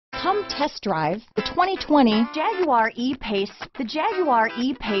Come test drive the 2020 Jaguar E-Pace. The Jaguar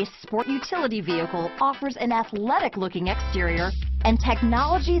E-Pace sport utility vehicle offers an athletic-looking exterior and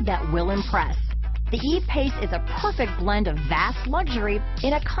technology that will impress. The E-Pace is a perfect blend of vast luxury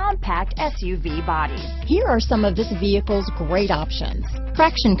in a compact SUV body. Here are some of this vehicle's great options: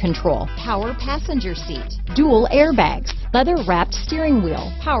 traction control, power passenger seat, dual airbags, leather-wrapped steering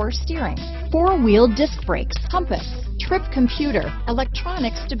wheel, power steering, four-wheel disc brakes, compass, trip computer,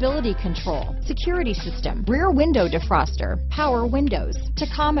 electronic stability control, security system, rear window defroster, power windows,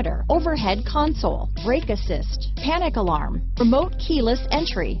 tachometer, overhead console, brake assist, panic alarm, remote keyless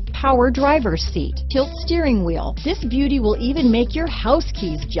entry, power driver's seat, tilt steering wheel. This beauty will even make your house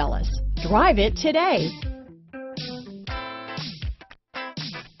keys jealous. Drive it today.